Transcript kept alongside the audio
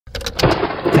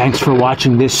Thanks for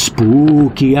watching this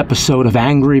spooky episode of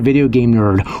Angry Video Game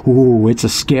Nerd. Ooh, it's a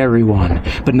scary one,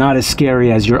 but not as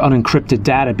scary as your unencrypted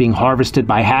data being harvested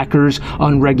by hackers,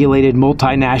 unregulated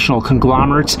multinational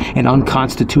conglomerates, and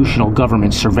unconstitutional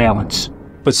government surveillance.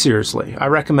 But seriously, I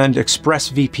recommend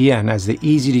ExpressVPN as the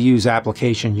easy-to-use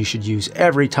application you should use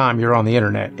every time you're on the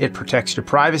internet. It protects your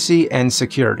privacy and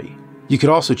security. You could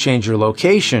also change your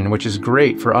location, which is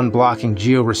great for unblocking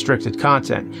geo-restricted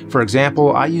content. For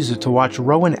example, I use it to watch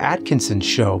Rowan Atkinson's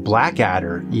show,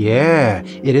 Blackadder. Yeah,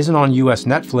 it isn't on US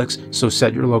Netflix, so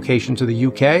set your location to the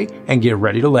UK and get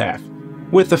ready to laugh.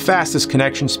 With the fastest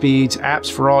connection speeds,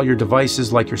 apps for all your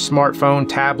devices like your smartphone,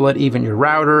 tablet, even your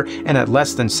router, and at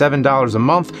less than $7 a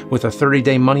month with a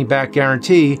 30-day money-back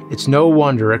guarantee, it's no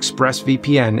wonder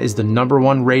ExpressVPN is the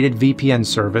 #1 rated VPN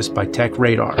service by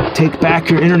TechRadar. Take back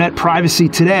your internet privacy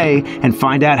today and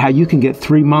find out how you can get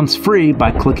 3 months free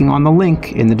by clicking on the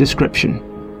link in the description.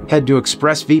 Head to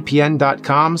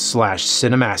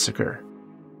expressvpn.com/Cinemassacre.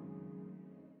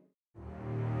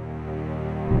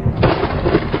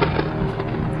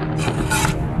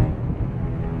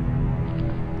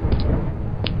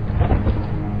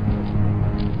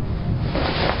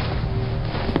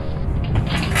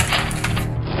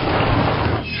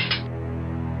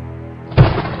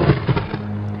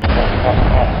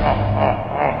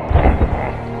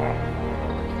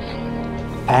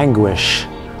 Anguish,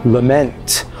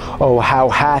 lament, oh how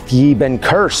hath ye been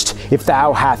cursed, if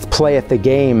thou hath playeth the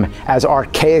game as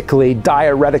archaically,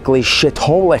 diuretically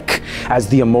shitholic as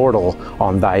the Immortal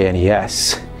on thy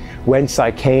NES. Whence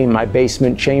I came, my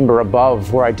basement chamber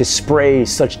above, where I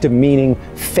dispraise such demeaning,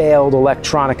 failed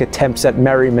electronic attempts at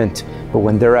merriment, but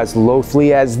when they're as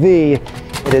loathly as thee,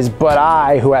 it is but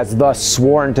I who has thus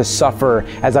sworn to suffer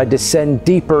as I descend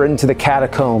deeper into the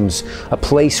catacombs, a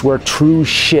place where true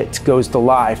shit goes to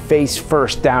lie face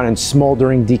first down in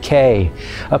smoldering decay,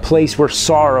 a place where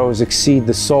sorrows exceed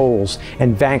the souls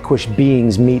and vanquished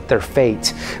beings meet their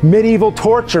fate. Medieval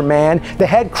torture, man, the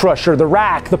head crusher, the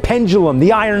rack, the pendulum,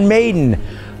 the Iron Maiden,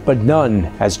 but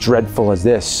none as dreadful as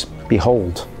this.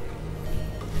 Behold.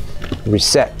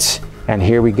 Reset, and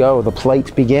here we go, the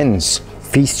plate begins.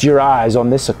 Feast your eyes on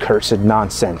this accursed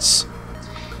nonsense.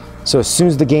 So as soon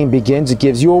as the game begins, it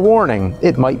gives you a warning.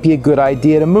 It might be a good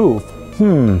idea to move.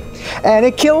 And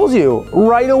it kills you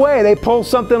right away. They pull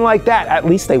something like that. At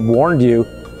least they warned you,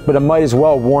 but it might as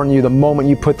well warn you the moment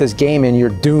you put this game in, you're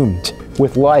doomed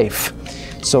with life.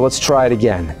 So let's try it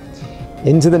again.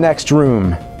 Into the next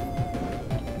room.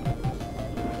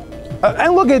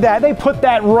 And look at that, they put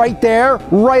that right there,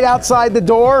 right outside the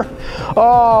door.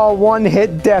 Oh,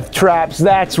 one-hit death traps,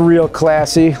 that's real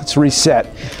classy. Let's reset.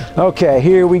 Okay,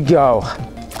 here we go.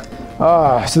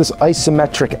 So this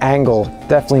isometric angle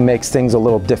definitely makes things a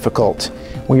little difficult.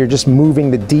 When you're just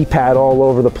moving the D-pad all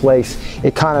over the place,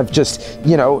 it kind of just,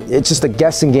 you know, it's just a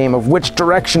guessing game of which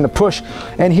direction to push.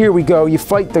 And here we go, you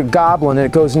fight the goblin and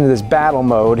it goes into this battle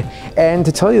mode. And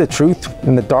to tell you the truth,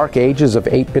 in the dark ages of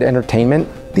 8-bit entertainment,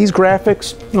 these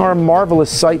graphics are a marvelous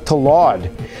sight to laud.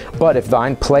 But if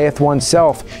thine playeth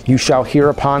oneself, you shall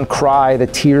hereupon cry the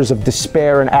tears of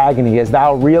despair and agony as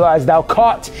thou realize thou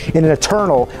caught in an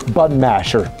eternal button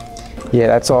masher. Yeah,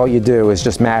 that's all you do is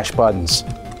just mash buttons.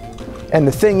 And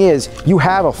the thing is, you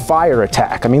have a fire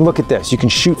attack. I mean, look at this. You can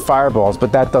shoot fireballs,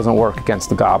 but that doesn't work against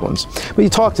the goblins. But you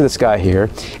talk to this guy here,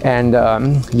 and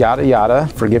yada yada,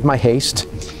 forgive my haste.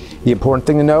 The important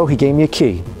thing to know, he gave me a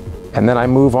key. And then I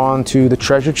move on to the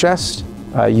treasure chest.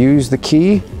 I use the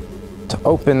key to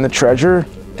open the treasure,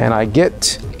 and I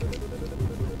get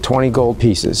 20 gold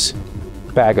pieces,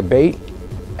 bag of bait,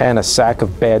 and a sack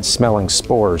of bad-smelling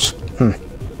spores.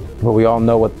 Well, we all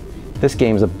know what this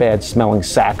game's a bad-smelling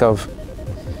sack of.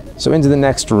 So into the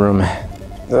next room.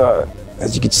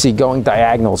 As you can see, going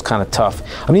diagonal is kind of tough.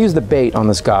 I'm gonna use the bait on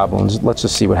this goblin. Let's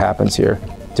just see what happens here.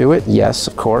 Do it? Yes,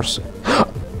 of course.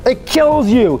 It kills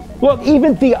you! Look,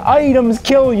 even the items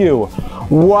kill you!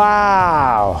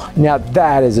 Wow! Now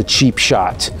that is a cheap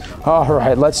shot. All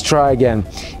right, let's try again.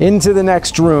 Into the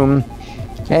next room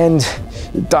and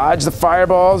dodge the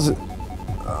fireballs.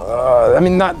 I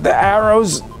mean, not the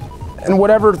arrows and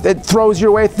whatever it throws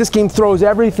your way. This game throws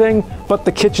everything but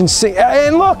the kitchen sink.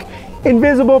 And look!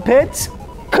 Invisible pits!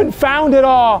 Confound it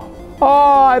all! Oh,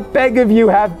 I beg of you,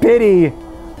 have pity!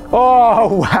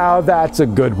 Oh, wow, that's a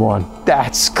good one.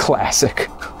 That's classic.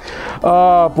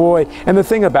 Oh, boy. And the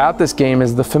thing about this game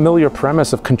is the familiar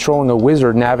premise of controlling a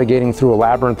wizard navigating through a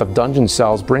labyrinth of dungeon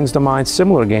cells brings to mind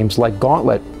similar games like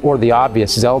Gauntlet or the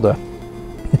obvious Zelda.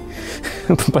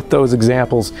 But those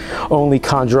examples only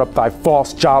conjure up thy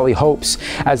false jolly hopes,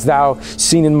 as thou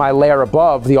seen in my lair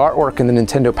above, the artwork in the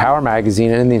Nintendo Power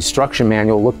magazine and in the instruction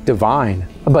manual look divine.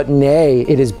 But nay,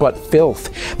 it is but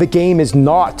filth. The game is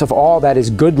naught of all that is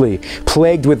goodly,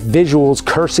 plagued with visuals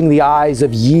cursing the eyes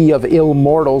of ye of ill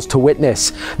mortals to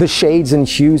witness. The shades and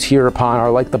hues hereupon are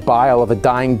like the bile of a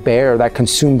dying bear that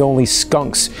consumed only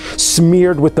skunks,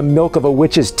 smeared with the milk of a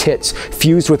witch's tits,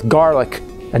 fused with garlic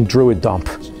and druid dump.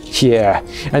 Yeah,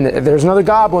 and there's another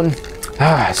goblin.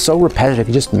 So repetitive,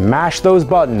 you just mash those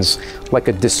buttons like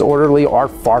a disorderly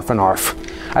arf farf and arf.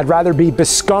 I'd rather be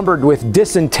bescumbered with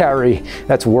dysentery.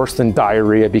 That's worse than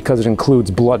diarrhea because it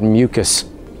includes blood and mucus.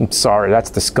 I'm sorry, that's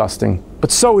disgusting.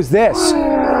 But so is this.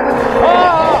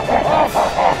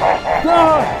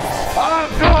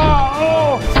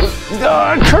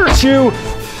 Curse you,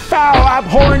 foul,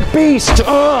 abhorrent beast!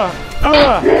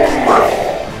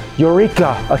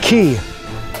 Eureka, a key.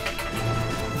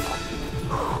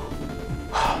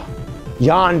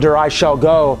 Yonder I shall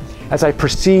go, as I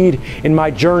proceed in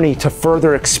my journey to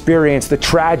further experience the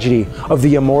tragedy of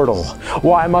the immortal.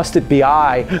 Why must it be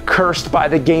I, cursed by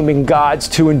the gaming gods,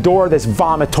 to endure this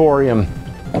vomitorium?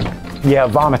 Yeah,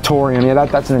 vomitorium, yeah,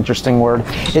 that's an interesting word.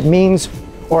 It means,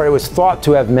 or it was thought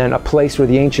to have meant, a place where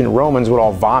the ancient Romans would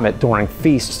all vomit during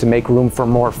feasts to make room for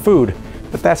more food.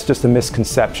 But that's just a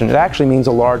misconception. It actually means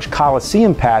a large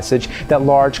Colosseum passage that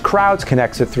large crowds can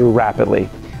exit through rapidly,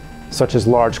 such as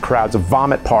large crowds of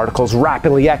vomit particles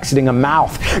rapidly exiting a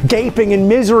mouth, gaping in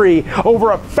misery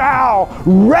over a foul,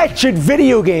 wretched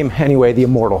video game. Anyway, the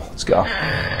immortal. Let's go.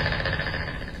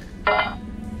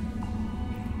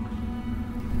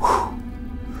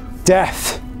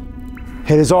 Death.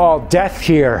 It is all death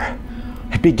here.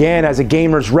 It began as a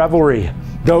gamer's revelry,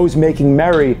 those making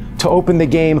merry to open the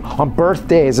game on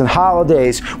birthdays and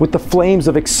holidays with the flames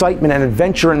of excitement and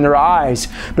adventure in their eyes.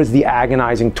 But as the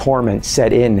agonizing torment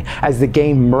set in, as the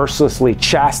game mercilessly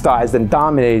chastised and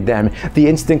dominated them, the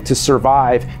instinct to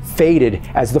survive faded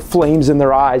as the flames in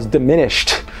their eyes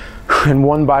diminished. And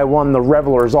one by one, the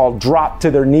revelers all dropped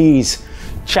to their knees.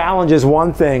 Challenge is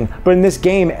one thing, but in this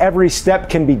game, every step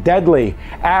can be deadly.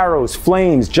 Arrows,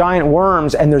 flames, giant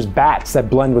worms, and there's bats that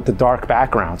blend with the dark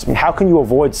backgrounds. I mean, how can you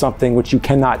avoid something which you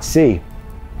cannot see?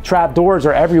 Trapdoors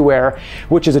are everywhere,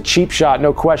 which is a cheap shot,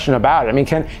 no question about it. I mean,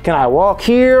 can I walk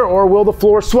here or will the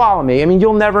floor swallow me? I mean,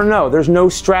 you'll never know. There's no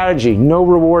strategy, no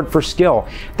reward for skill.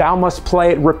 Thou must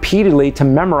play it repeatedly to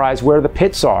memorize where the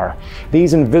pits are.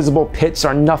 These invisible pits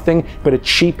are nothing but a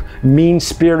cheap,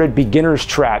 mean-spirited beginner's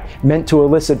trap meant to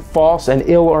elicit false and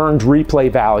ill-earned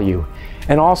replay value.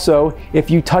 And also,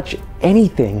 if you touch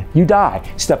anything, you die.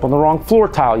 Step on the wrong floor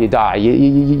tile, you die.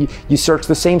 You search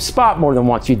the same spot more than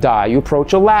once, you die. You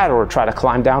approach a ladder or try to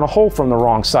climb down a hole from the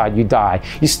wrong side, you die.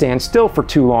 You stand still for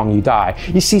too long, you die.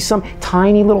 You see some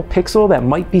tiny little pixel that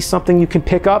might be something you can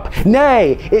pick up?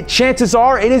 Nay, chances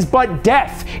are it is but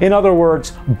death. In other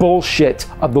words, bullshit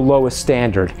of the lowest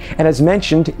standard. And as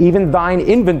mentioned, even thine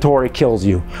inventory kills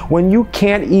you. When you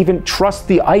can't even trust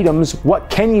the items,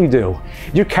 what can you do?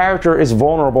 Your character is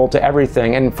vulnerable to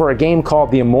everything, and for a game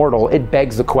called the Immortal, it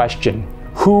begs the question,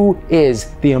 who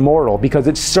is the Immortal? Because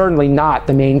it's certainly not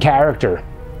the main character.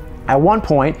 At one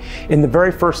point, in the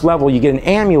very first level, you get an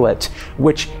amulet,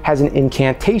 which has an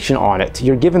incantation on it.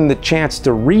 You're given the chance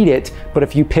to read it, but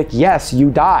if you pick yes, you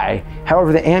die.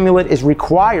 However, the amulet is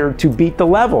required to beat the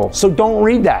level, so don't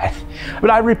read that. But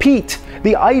I repeat,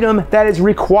 the item that is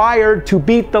required to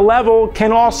beat the level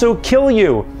can also kill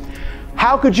you.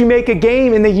 How could you make a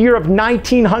game in the year of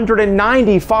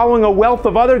 1990 following a wealth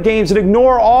of other games and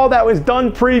ignore all that was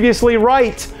done previously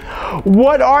right?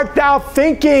 What art thou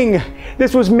thinking?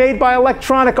 This was made by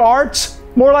Electronic Arts?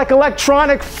 More like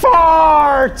electronic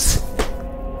farts!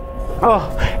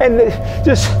 Oh, and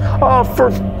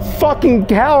for fucking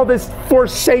hell, this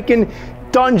forsaken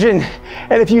dungeon.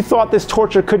 And if you thought this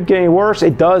torture could get any worse,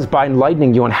 it does by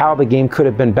enlightening you on how the game could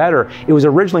have been better. It was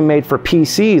originally made for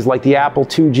PCs like the Apple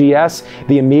IIGS,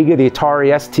 the Amiga, the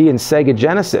Atari ST, and Sega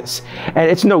Genesis.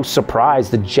 And it's no surprise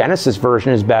the Genesis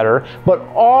version is better, but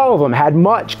all of them had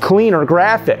much cleaner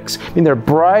graphics. I mean, they're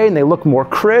bright and they look more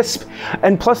crisp.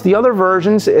 And plus the other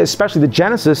versions, especially the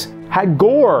Genesis, had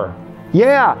gore.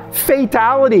 Yeah,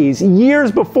 fatalities,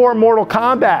 years before Mortal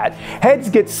Kombat. Heads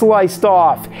get sliced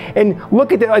off, and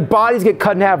look at that, like bodies get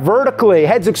cut in half vertically,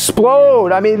 heads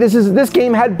explode. I mean, this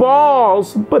game had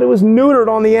balls, but it was neutered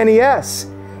on the NES.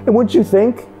 And wouldn't you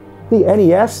think the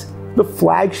NES, the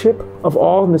flagship of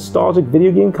all nostalgic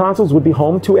video game consoles, would be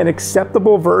home to an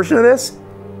acceptable version of this?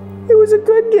 It was a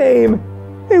good game.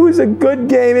 It was a good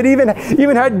game. It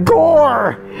even had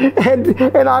gore.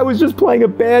 And I was just playing a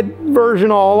bad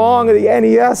version all along of the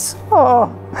NES. Oh,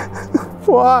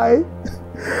 why?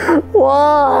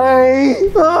 Why?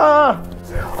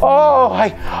 Oh,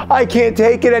 I can't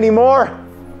take it anymore.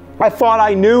 I thought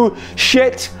I knew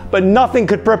shit, but nothing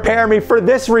could prepare me for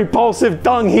this repulsive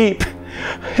dung heap.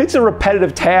 It's a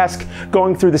repetitive task,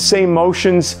 going through the same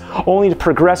motions, only to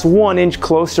progress 1 inch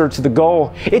closer to the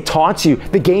goal. It taunts you.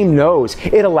 The game knows.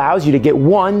 It allows you to get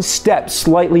 1 step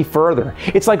slightly further.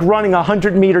 It's like running a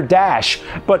 100-meter dash,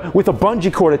 but with a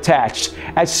bungee cord attached.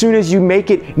 As soon as you make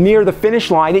it near the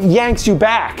finish line, it yanks you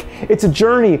back. It's a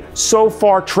journey so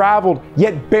far traveled,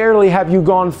 yet barely have you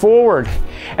gone forward.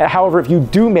 However, if you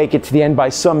do make it to the end by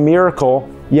some miracle,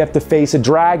 you have to face a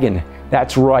dragon.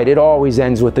 That's right, it always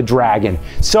ends with the dragon.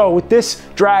 So with this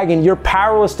dragon, you're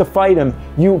powerless to fight him.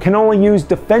 You can only use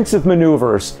defensive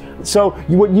maneuvers. So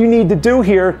what you need to do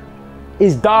here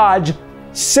is dodge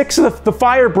 6 of the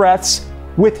fire breaths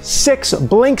with 6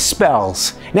 blink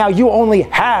spells. Now you only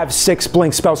have 6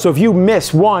 blink spells, so if you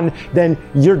miss 1, then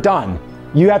you're done.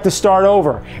 You have to start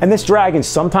over. And this dragon,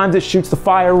 sometimes it shoots the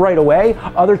fire right away,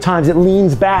 other times it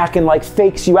leans back and like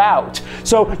fakes you out.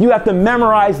 So you have to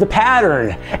memorize the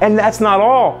pattern. And that's not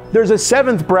all. There's a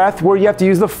 7th breath where you have to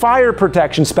use the fire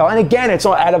protection spell. And again, it's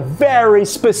at a very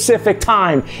specific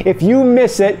time. If you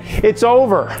miss it, it's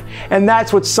over. And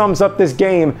that's what sums up this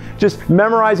game. Just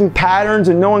memorizing patterns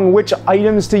and knowing which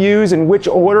items to use in which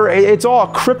order. It's all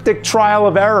a cryptic trial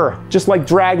of error, just like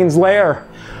Dragon's Lair.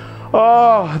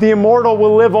 Oh, the Immortal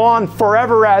will live on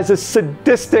forever as a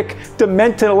sadistic,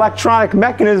 demented electronic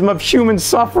mechanism of human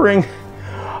suffering.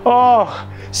 Oh,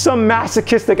 some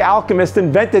masochistic alchemist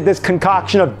invented this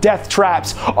concoction of death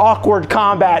traps, awkward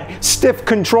combat, stiff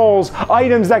controls,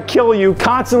 items that kill you,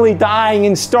 constantly dying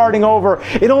and starting over.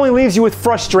 It only leaves you with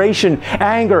frustration,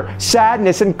 anger,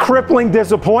 sadness, and crippling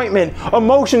disappointment.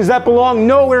 Emotions that belong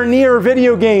nowhere near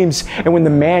video games. And when the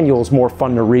manual's more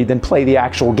fun to read than play the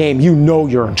actual game, you know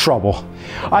you're in trouble.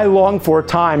 I long for a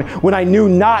time when I knew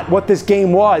not what this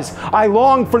game was. I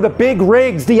longed for the big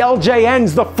rigs, the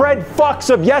LJNs, the Fred Fucks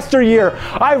of yesteryear.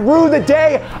 I rue the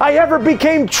day I ever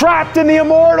became trapped in the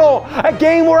Immortal, a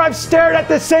game where I've stared at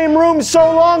the same room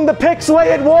so long the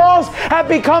pixelated walls have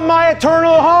become my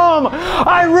eternal home.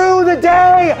 I rue the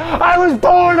day I was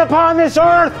born upon this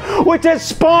earth, which has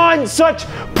spawned such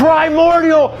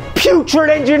primordial, putrid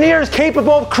engineers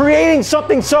capable of creating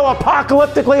something so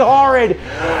apocalyptically horrid.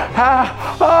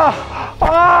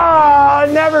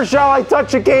 Never shall I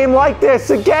touch a game like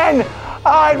this again.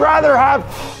 I'd rather have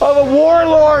a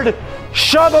warlord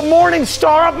shove a morning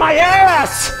star up my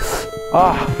ass.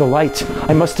 The light.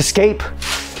 I must escape.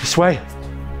 This way.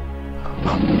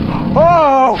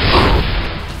 Oh,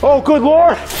 good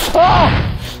Lord.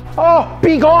 Oh,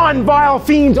 be gone, vile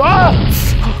fiend.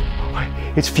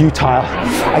 It's futile.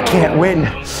 I can't win.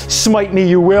 Smite me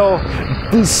you will.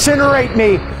 Incinerate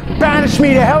me. Banish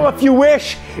me to hell if you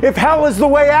wish. If hell is the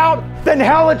way out, then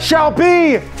hell it shall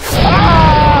be.